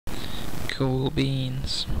Cool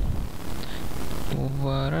beans.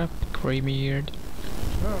 What up, Greybeard?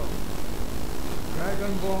 So,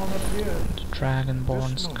 Dragonborn appeared. The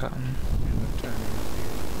Dragonborn's This come. In the turning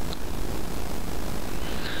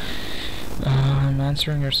field. I'm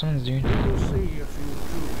answering your summons, dude. We will see if you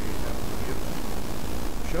truly have the gift.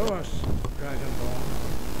 Show us, Dragonborn.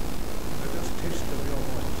 Let us taste of your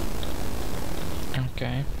voice.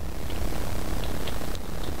 Okay.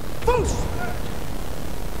 False!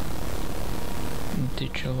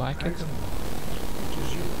 Did you like it? Dragonborn, it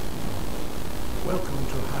is you. Welcome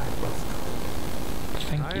to High Rothgar.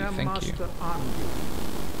 Thank I you, am thank you. Master Arngeir.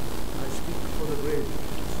 I speak for the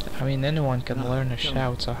Radiants. I mean, anyone can Now, learn a tell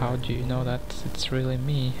shout, me, so how do you know that it's really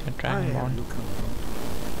me, a Why have Dragonborn? you come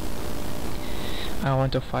from? I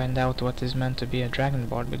want to find out what is meant to be a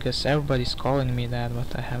Dragonborn, because everybody's calling me that,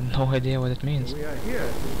 but I have no idea what it means. We are here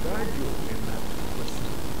to guide you in that quest.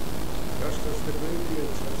 Just as the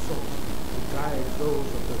Greybeards have sought to guide those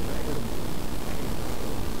of the Dragon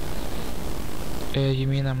Kingdom. You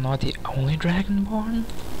mean I'm not the only Dragonborn?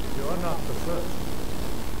 You are not the first.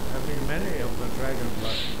 There have been many of the Dragon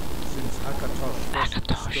blood since Akatosh first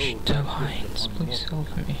Akatosh, bestowed the that lines, gift upon please mortals.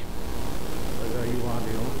 help me. Whether you are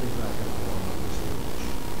the only Dragonborn of this village,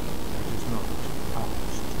 that is not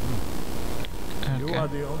ours to know. You Okay. are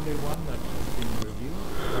the only one that has been revealed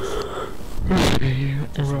thus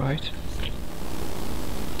far. Right.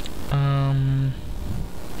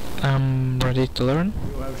 I'm ready to learn.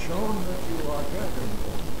 You have shown that you are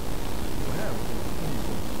Dragonborn. You have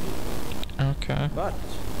the Okay. but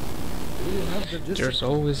do you have the There's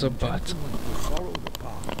discipline always a and but. gentlemen to follow the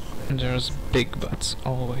paths that There's big butts,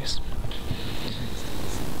 always.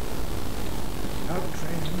 without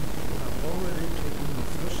training, you have already taken the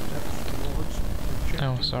first steps towards projecting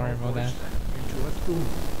Oh, sorry your about that. voice into a tomb.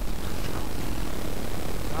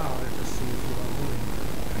 Now let us see if you are willing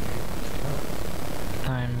and able to learn.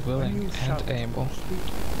 I'm When willing you and shout, able. speak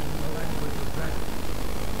in the language of dragon.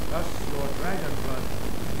 Thus your dragon blood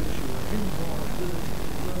gives you an inborn ability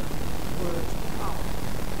to learn words of power.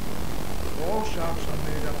 All shouts are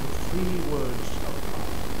made up of 3 words of power.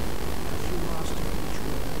 As you master each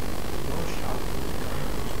word, your shout will become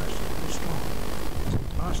progressively stronger.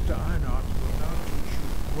 Master Einart will now teach you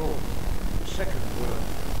roll, the second word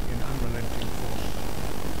in unrelenting force.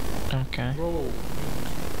 Okay. Roll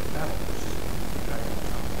means balance in dragon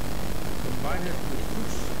power. Combine it with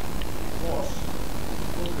push, force,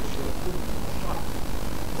 focus your boom shot.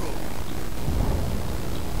 Roll.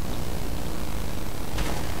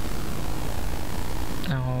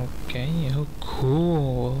 Okay, oh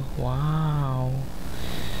cool. Wow.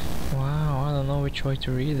 Wow, I don't know which way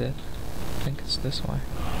to read it. I think it's this way.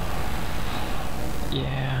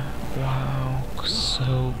 Yeah, wow,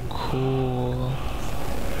 so cool.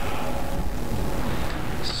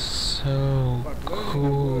 So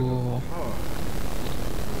cool.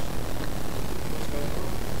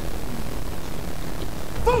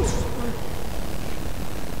 Boost!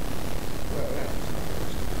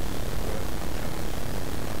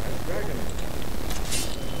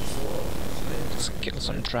 Let's kill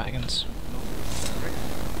some dragons.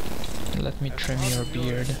 Let me trim your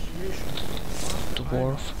beard,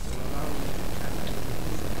 dwarf.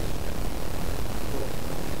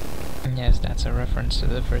 Yes, that's a reference to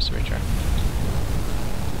the first Witcher.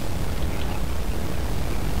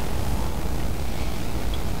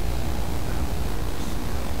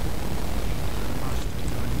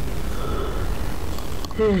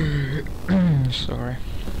 Sorry,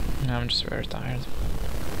 I'm just very tired.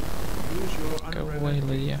 Go away,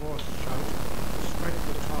 Lydia.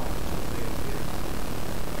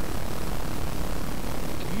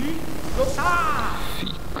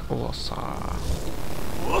 Fikosa.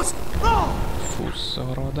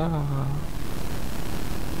 Fusoroda.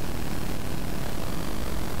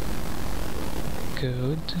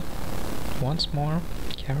 Good. Once more.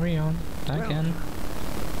 Carry on. Again.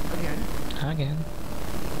 Again.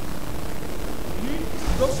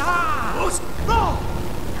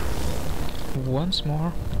 Once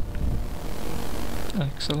more.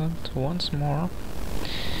 Excellent. Once more.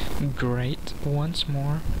 Great. Once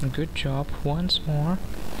more. Good job. Once more.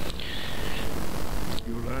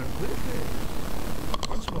 You learn quickly.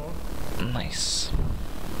 Once more. Nice.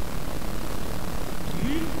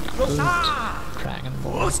 Good.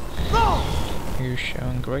 Dragonborn. You're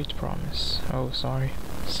showing great promise. Oh, sorry.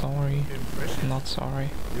 Sorry. Impressive. Not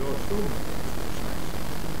sorry. Your tomb.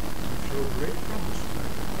 You show great promise.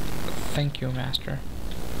 Thank you, Master.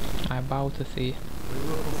 I bow to thee. We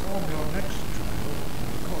will perform your next trial in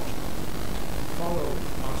the court. Follow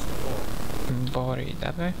Master Orr. Body,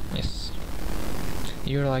 that way? Yes.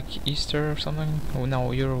 You're like Easter or something? Oh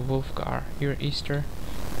no, you're Wolfgar. You're Easter,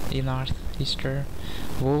 Enarth, Easter,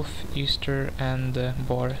 Wolf, Easter, and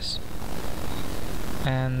Boris.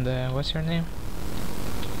 And what's your name?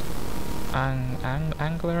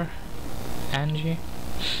 Angler? Angie?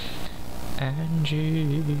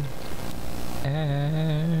 Angie.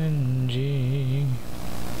 Angie.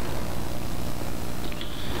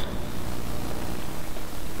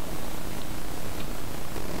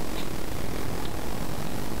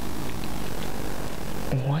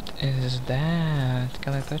 What is that?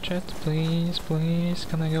 Can I touch it? Please, please.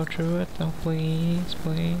 Can I go through it? No, please,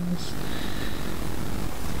 please.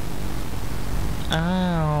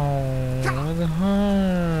 Ow, it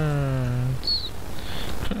hurts.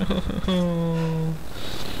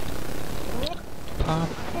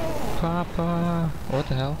 Papa. What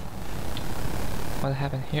the hell? What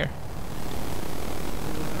happened here?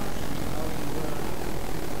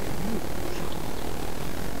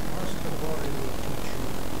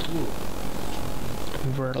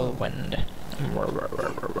 Whirlwind.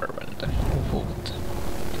 Whirlwind. Volt.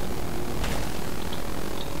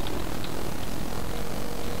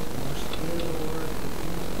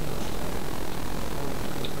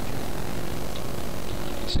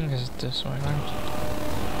 I think it's this way, right?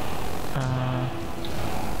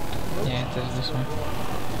 Yeah, it is this way.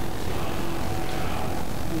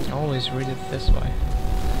 I always read it this way.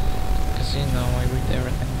 Cause you know, I read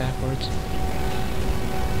everything backwards.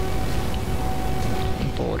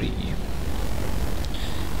 Body.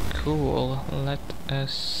 Cool, let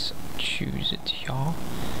us choose it, y'all.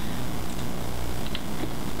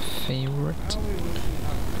 Favorite.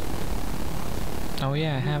 Oh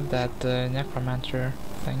yeah, I have that necromancer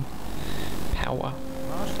thing. Power.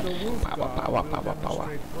 Power.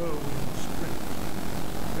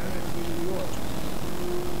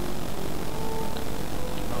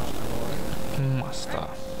 Master.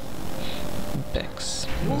 Bex.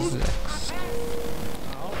 Zex.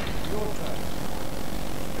 Your turn.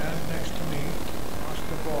 Stand next to me.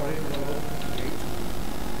 Master Bori will open the gate.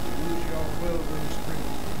 Use your whirlwind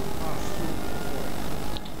strength to pass through the void.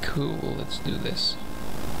 Cool, let's do this.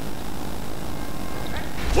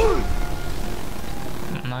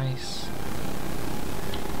 Nice.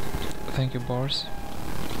 Thank you, Boris.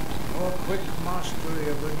 Your quick mastery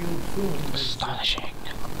of the new tomb is Astonishing.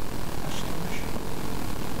 astonishing.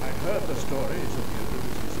 I heard the stories of your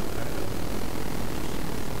abilities in battle.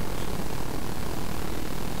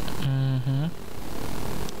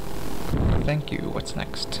 Thank you, what's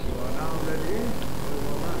next? You are now ready for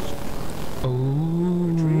your last task.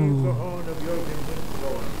 Ooh. Retrieve the horn of Jürgen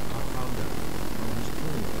Windthorn, our founder, from his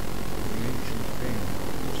tomb in the ancient fane of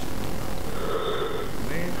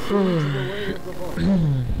Remain true to the way of the body.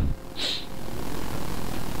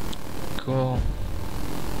 Cool.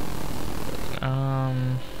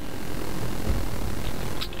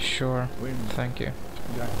 Sure. Thank you.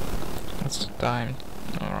 That's the time.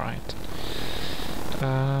 Alright.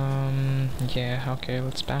 Yeah, okay,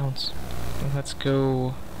 let's bounce. Let's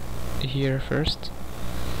go here first.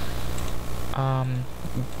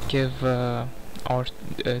 Give, or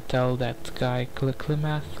tell that guy,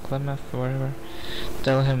 Clemeth, whatever,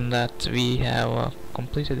 tell him that we have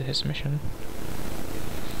completed his mission.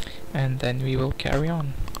 And then we will carry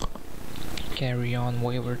on. Carry on,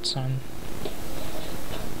 wayward son.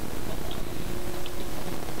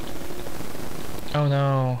 Oh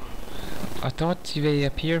no. I thought they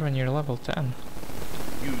appear when you're level 10.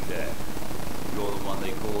 You there. You're the one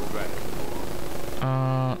they call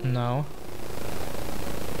Dragonborn. No.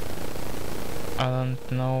 I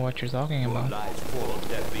don't know what you're talking Your about. lives fall on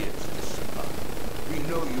deaf ears this month. We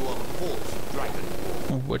know you are the false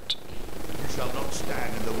Dragonborn. What? You shall not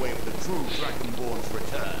stand in the way of the true Dragonborn's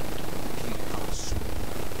return. He comes soon,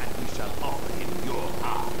 and we shall offer him your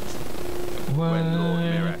heart. When Lord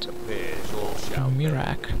Mirak appears, all shall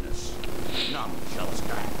Mirak. bear witness. None shall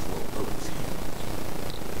stand to oppose him.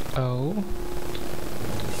 Oh.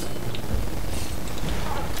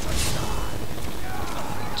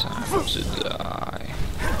 Time to die.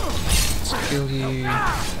 Let's kill you.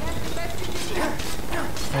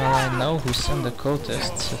 Well, I know who sent the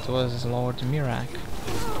cultists. It was Lord Mirak,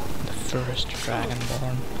 the first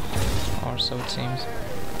Dragonborn, or so it seems.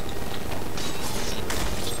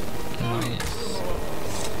 Nice.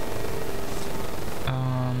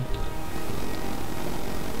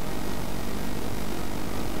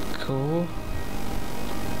 Cool.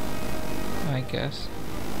 I guess.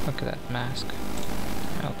 Look at that mask.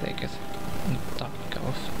 I'll take it. Dark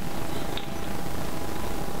elf.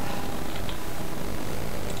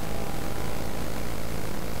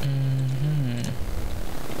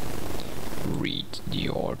 Read the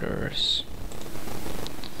orders.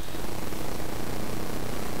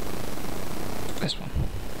 This one.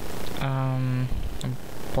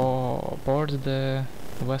 Board the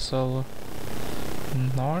vessel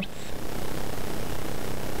north?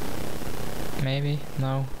 Maybe?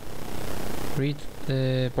 No.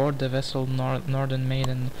 Board the vessel Northern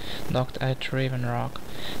Maiden docked at Raven Rock.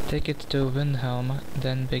 Take it to Windhelm,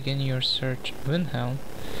 then begin your search. Windhelm?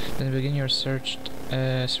 Then begin your search.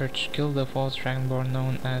 Kill the false dragonborn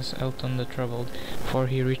known as Elton the Troubled before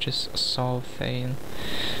he reaches Solthane.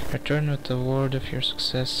 Return with the word of your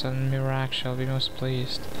success, and Mirak shall be most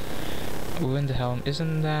pleased. Windhelm,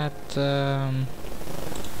 isn't that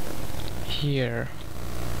here?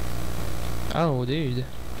 Oh, dude.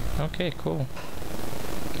 Okay, cool.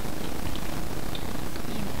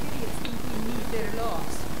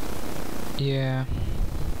 Yeah,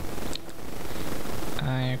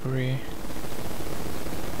 I agree.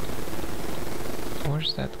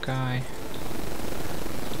 Where's that guy?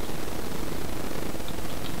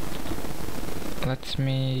 Let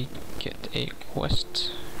me get a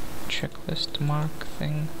quest checklist mark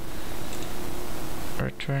thing.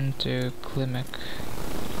 Return to Klimek.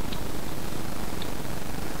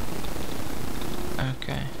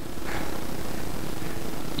 Okay.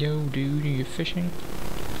 Yo, dude, are you fishing?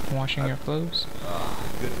 Washing your clothes?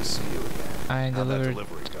 Good to see you again. I delivered. It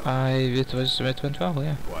went well,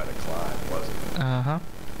 yeah. Quite a climb, wasn't it? Uh-huh.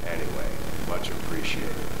 Anyway, much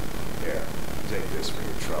appreciated. Here, take this for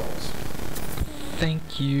your troubles.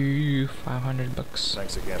 Thank you. 500 bucks.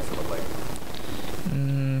 Thanks again for the labor.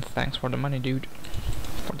 Thanks for the money, dude.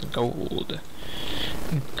 For the gold.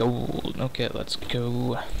 Gold. Okay, let's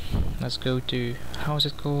go. Let's go to, how's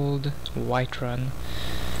it called? Whiterun.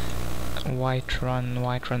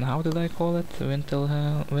 Whiterun. How did I call it?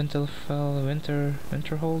 Winterhold. Winterhold.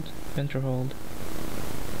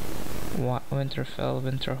 Winterfell.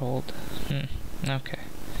 Winterhold. Okay.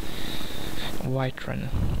 Whiterun.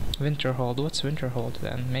 Winterhold. What's Winterhold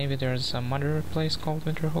then? Maybe there's some other place called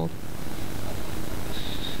Winterhold?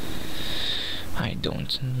 I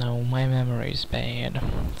don't know. My memory is bad.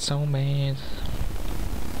 So bad.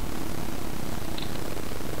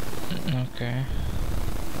 Okay.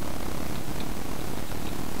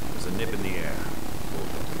 There's a nip in the air. Will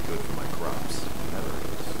be good for my crops. Never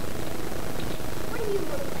is. What are you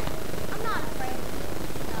looking at? I'm not afraid of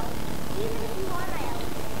you, no. Even if you are my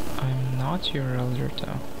elder. I'm not your elder,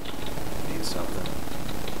 though. Need something?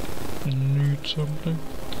 Need something?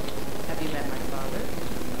 Have you met my father?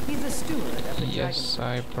 He's a steward of the Yes,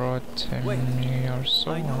 I brought him Wait, your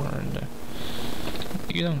sword.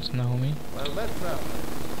 You don't know me. Well, let's travel.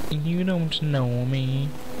 You don't know me.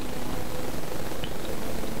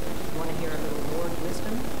 Want to hear a little word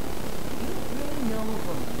wisdom? You really know a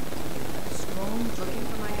woman. A strong, looking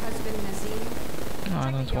for my husband, Nazim.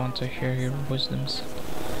 I don't want to hear your wisdoms.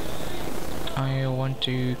 I want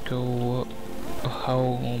to go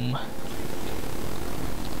home.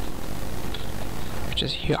 Which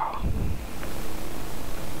is here.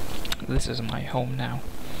 This is my home now.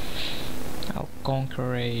 I'll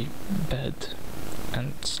conquer a bed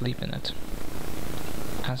and sleep in it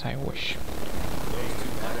as I wish.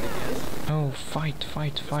 Oh, fight.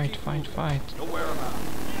 Don't wear 'em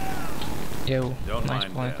out. Yo, Don't nice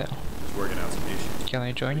mind point them. there. Just working out some issues. Can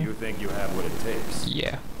I join You you? think you have what it takes?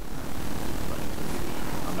 Yeah.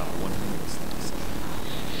 I'm not one of those things.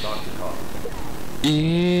 Dr. Coffee.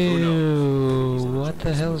 Ew, what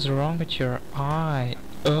the hell is wrong with your eye?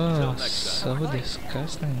 Oh, next so time.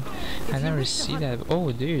 disgusting. I never see that.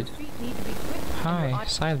 Oh, dude. Hi,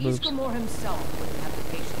 side boobs. Eastmore himself wouldn't have the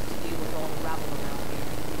patience to deal with all the rabble around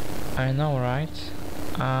here. I know, right?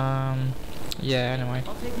 Yeah, anyway.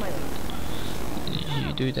 I'll take my leave.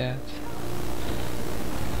 You do that.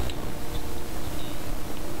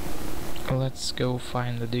 Let's go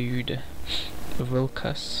find the dude,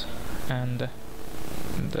 Vilkas, and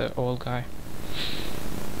the old guy.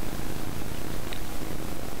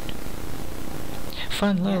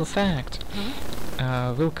 Fun little fact.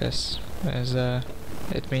 Vilkas is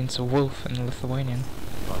it means wolf in Lithuanian.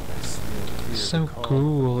 So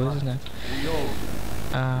cool, isn't it? We all do.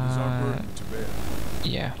 It's our burden to bear.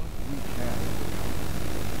 Yeah. We can.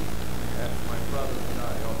 As my brother and I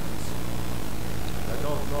always. I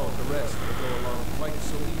don't know if the rest will go along quite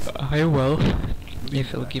so easily. I will,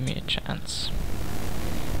 if you'll give me a chance.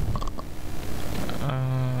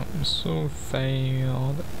 So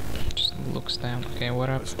failed. Just looks down. Okay, what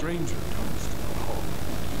up? A stranger comes to our home.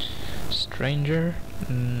 Stranger?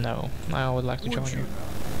 No. I would like to Would join you you. now?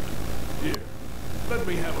 Here, let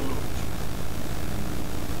me have a look at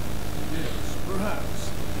you. Yes,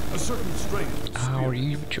 perhaps. A certain strength. of How are spirit.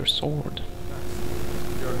 you with your sword?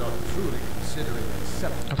 You're not truly considering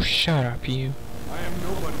accepting. Oh, shut up, you. I am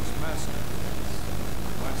nobody's master.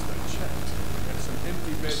 Last I checked, there's some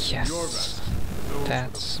empty beds in your Yes, vessel. Those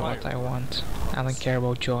that's were the what I fire want. I don't care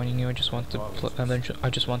about joining you. I just want to. I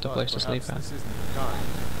just want a But place to sleep perhaps at. this isn't the kind.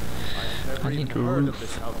 I've never I even need a heard roof. of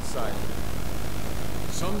this outside.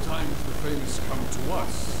 Sometimes the famous come to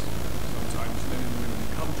us. Sometimes men and women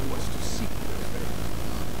come to us to seek their fame.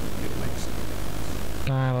 It makes no difference.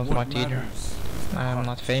 I don't What want either. matters is the I'm heart.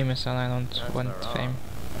 not famous, and I don't That's want their fame.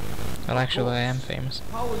 art. Well, Of actually, I am course. famous.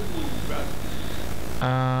 How will you battle?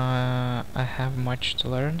 I have much to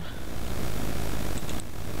learn.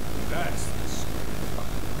 That's the story.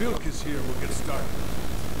 Vilkas here will get started.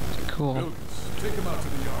 Cool. Vilkas, take him out to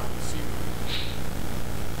the yard and see him.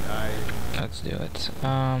 Let's do it.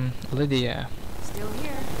 Lydia, Still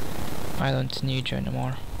here. I don't need you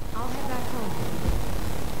anymore. I'll head back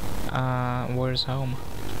home. Where's home?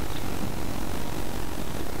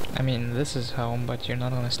 I mean, this is home, but you're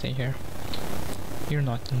not gonna stay here. You're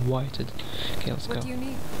not invited. Okay, let's What go. do you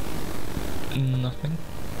need? Nothing.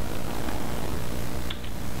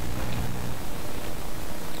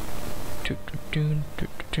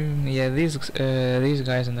 Yeah, these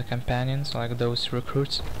guys and the companions, like those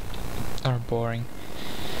recruits, are boring.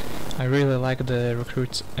 I really like the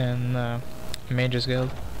recruits in Mage's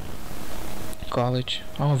Guild. College.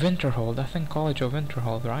 Oh, Winterhold. I think College of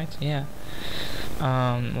Winterhold, right? Yeah.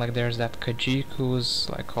 Like there's that Kajik who's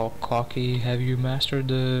like all cocky. Have you mastered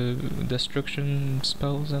the destruction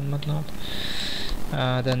spells and whatnot?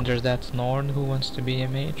 Then there's that Nord who wants to be a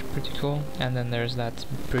mage, pretty cool. And then there's that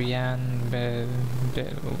Brienne.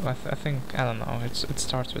 I think, I don't know. It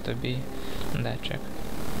starts with a B. And that chick.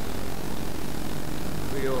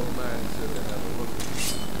 The old man said to have a look at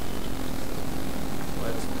you.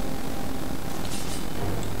 Let's go.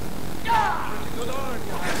 Good on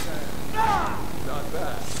you, Hassan. Not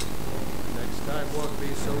bad. Next time won't be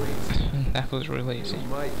so easy. That was really easy. You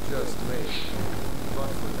might just make it. But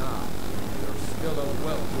for now, you're still a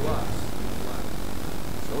whelp to us.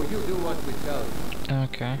 So you do what we tell you.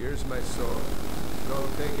 Okay. Here's my sword. Go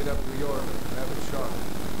take it up to York and have it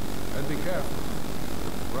sharpened. And be careful.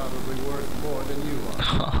 It's probably worth more than you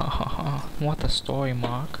are. What a story,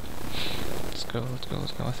 Mark. Let's go, let's go,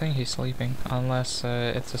 let's go. I think he's sleeping, unless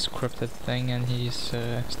it's a scripted thing and he's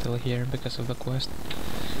still here because of the quest.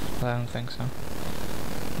 But I don't think so.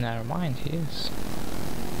 Never mind, he is.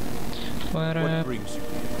 What brings you?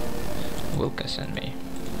 Wilka sent me.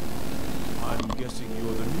 I'm guessing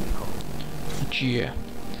you're the newcomer. Yeah.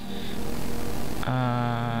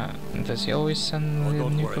 Does he always send Oh, the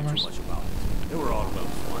don't worry too newcomers? much about it. They were all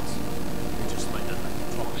whelps once. They just might not like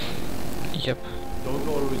to talk about it. Yep. Don't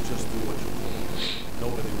always just do what you're told.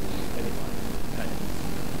 Nobody will do anybody.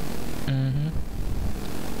 Mm-hmm.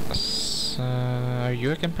 So, are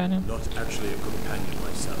you a companion? Not actually a companion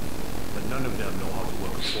myself, but none of them know how to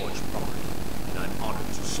work a forge properly, and I'm honored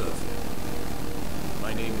to serve them.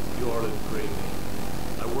 My name is Bjorn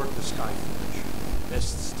Gravey. I work the Sky Forge.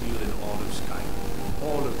 Best steel in all of Skyrim.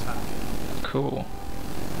 All of Tapkin. Cool.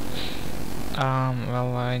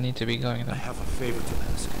 Well, I need to be going I then. have a favor to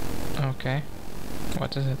ask. Okay.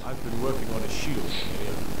 What is it? I've been working on a shield in the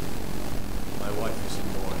area. My wife is in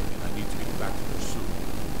mourning, and I need to get back to her soon.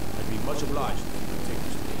 I'd be much obliged if you could take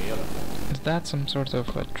this to the Aela. Is that some sort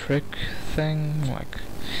of a trick thing? Like,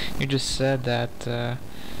 you just said that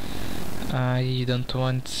you don't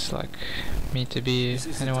want, like, me to be This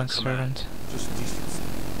isn't anyone's a command, servant. just decency.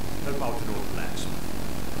 Help out an old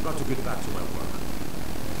blacksmith. I've got to get back to my work.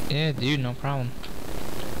 Yeah, dude, no problem.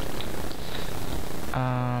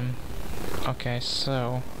 Okay,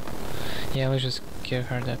 so yeah, let's just give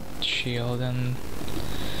her that shield and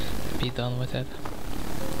be done with it.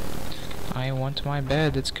 I want my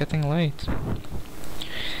bed, it's getting late.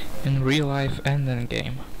 In real life and in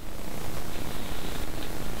game.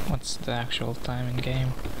 What's the actual time in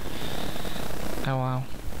game? Oh wow.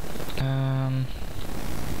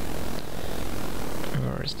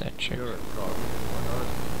 Where is that chick? You're in progress.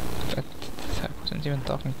 I wasn't even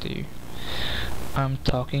talking to you. I'm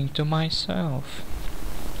talking to myself.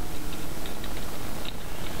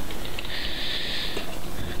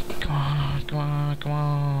 Come on, come on, come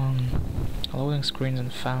on. Loading screens in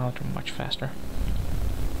Fallout are much faster.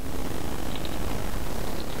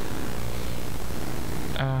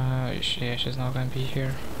 Yeah, she's not gonna be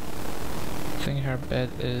here. I think her bed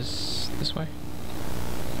is this way.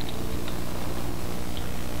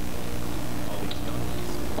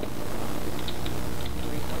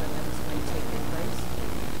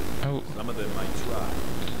 Oh, Some of them might try.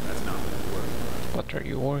 That's not going to work. what are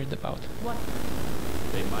you worried about? What?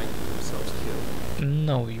 They might get themselves killed.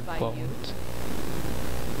 No, you By you? won't.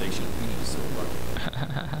 They should be so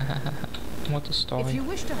lucky. What a If story. you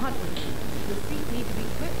wish to hunt with me, your feet need to be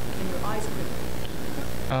quick and your eyes quick.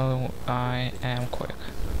 Oh, I am quick.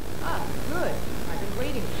 Ah, good. I've been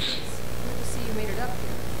waiting for this. Good to see you made it up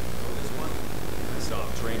here. This one, I saw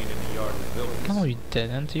him training in the yard of the village. No, you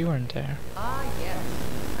didn't. You weren't there. Ah, yes.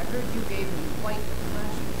 I heard you gave me quite a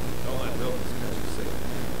thrashing. Don't let Vilkas catch you sick.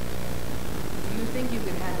 Do you think you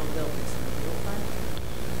could handle Vilkas in real time?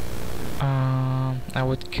 I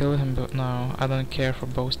would kill him, but no, I don't care for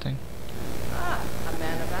boasting. Ah, a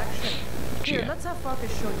man of action. Here, Yeah. let's have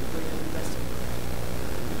Farkas show you where you'll be resting.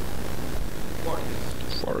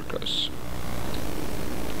 Farkas.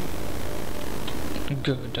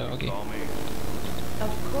 Good doggy. Call me.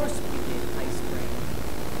 Of course we did, Ice Brain.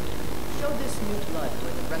 Show this new blood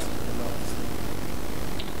where the rest of the roads.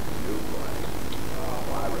 New blood.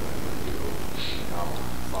 Oh, I remember you. Come on,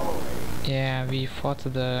 follow me. Yeah, we fought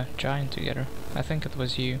the giant together. I think it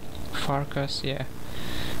was you. Farkas, yeah.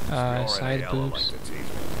 Side boobs.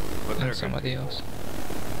 And somebody else.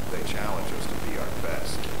 They challenge us to be our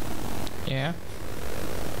best. Yeah.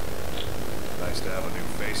 Nice to have a new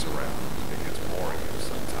face around. It gets boring here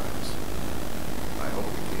sometimes. I hope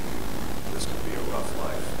we keep you. This could be a rough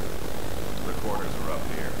life. The quarters are up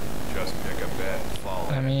here. Just pick a bed and fall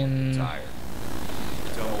in. I mean, Tired.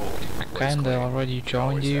 Tell me we'll keep the I place kinda clean. already joined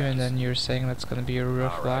Always you, has. and then you're saying that's gonna be a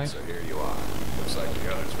rough Alright, life. so here you are. Looks like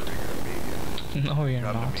the others are eager to meet you. No, you're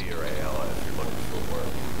Come not. to me or Ayala if you're looking for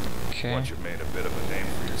work. Okay. Once you've made a bit of a name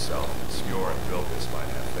for yourself, Skjor and Vilkas might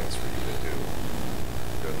have things for you to do.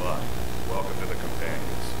 Good luck. Welcome to the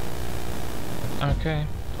Companions. Okay.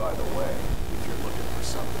 By the way, if you're looking for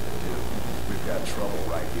something to do, we've got trouble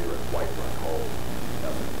right here at Whiterun Hole.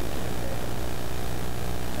 Nothing we can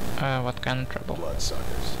handle. What kind of trouble?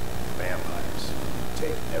 Bloodsuckers. Vampires.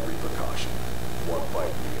 Take every precaution. One bite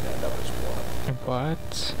and you can end up as one.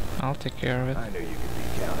 What? I'll take care of it. I knew you could be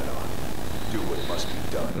counted on. Do what must be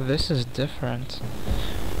done. This is different.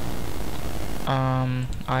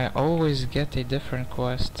 I always get a different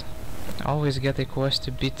quest. I always get a quest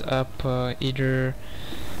to beat up either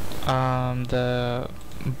the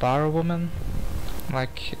bar woman,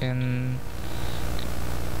 like in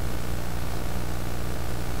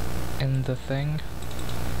the thing.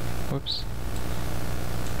 Whoops.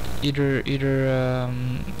 Either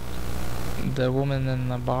the woman in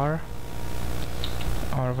the bar,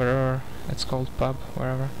 or wherever it's called, pub,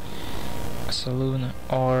 wherever, saloon,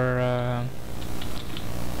 or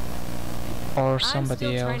somebody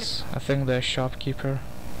still trying else. I think the shopkeeper,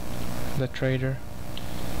 the trader.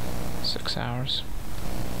 6 hours.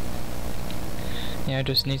 Yeah, I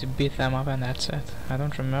just need to beat them up and that's it. I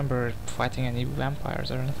don't remember fighting any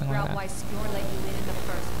vampires or anything Figure like out that. why Skjor let you in the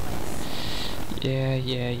first place.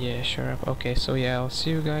 Yeah, sure. Okay, so yeah, I'll see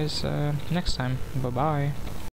you guys next time. Bye bye.